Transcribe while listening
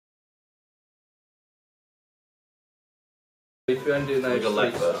If you undo those your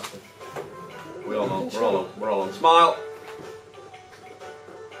leg first. We're all on. Smile.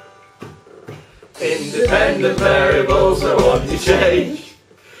 Independent variables are one to change.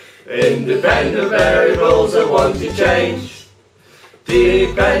 Independent variables are one to change.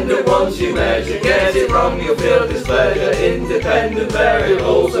 Dependent ones you measure, get it wrong you'll feel displeasure. Independent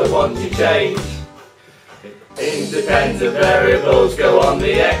variables are one to change. Independent variables go on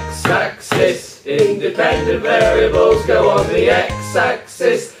the x-axis. Independent variables go on the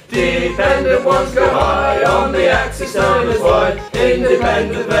x-axis. Dependent ones go high on the axis known as y.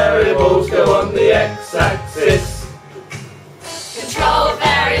 Independent variables go on the x-axis. Control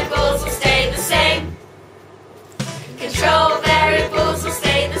variables will stay the same. Control variables will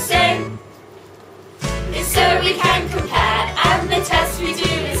stay the same. It's so we can compare, and the test we do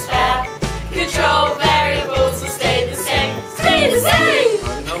is fair. Control variables will stay the same. Stay the same!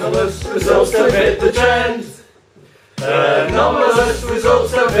 Anomalous results don't fit the trend. Anomalous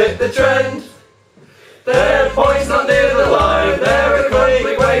results don't fit the trend. Their points not near the line, they're a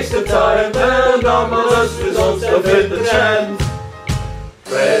complete waste of time. Anomalous results don't fit the trend.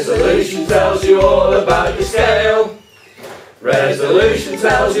 Resolution tells you all about your scale. Resolution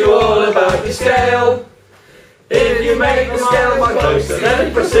tells you all about your scale. If you make the scale one closer,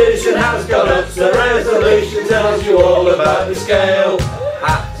 then precision has gone up. So resolution tells you all about the scale.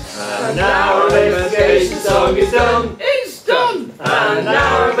 And now our investigation song is done. It's done. And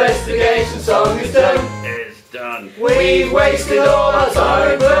now our investigation song is done. It's done. We've wasted all our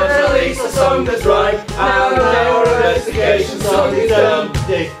time, but at least the song is right. And now our investigation song is done.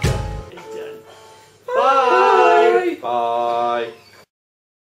 It's done. It's done. Bye. Bye.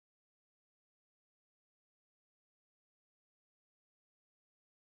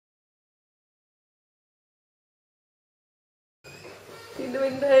 In the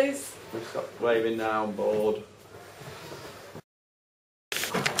windows. We'll stop waving now, I'm bored.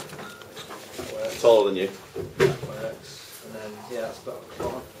 Taller than you. That works. And then, yeah, that's about a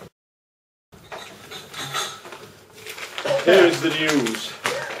corner. Here is the news.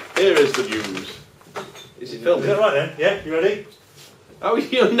 Here is the news. Is it filming? Is that right then? Yeah, you ready? Oh,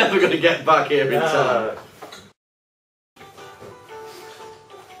 you're never going to get back here in time.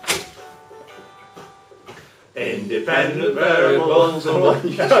 Independent variables are one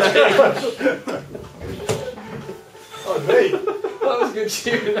you change. Oh, me. That was a good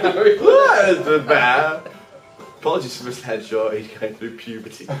tune, Harry. Where's the bear? Apologies for Mr. Headshaw, he's going through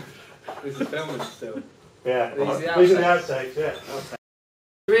puberty. Is the filming still? Yeah. These are the These are the outtakes. outtakes, yeah.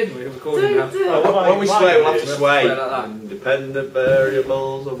 We're in, we're recording now. Oh, when we sway, we'll have to sway. Like that. Independent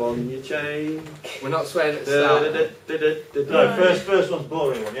variables are one you change. We're not swaying at the start. No, first one's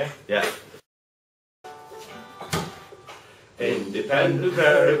boring one, yeah? Yeah. Independent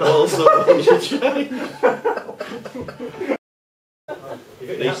variables are one you change.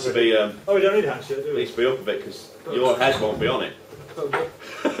 You Needs to be oh, we don't need hats yet, do we? needs to be up a bit because your head won't be on it. Okay.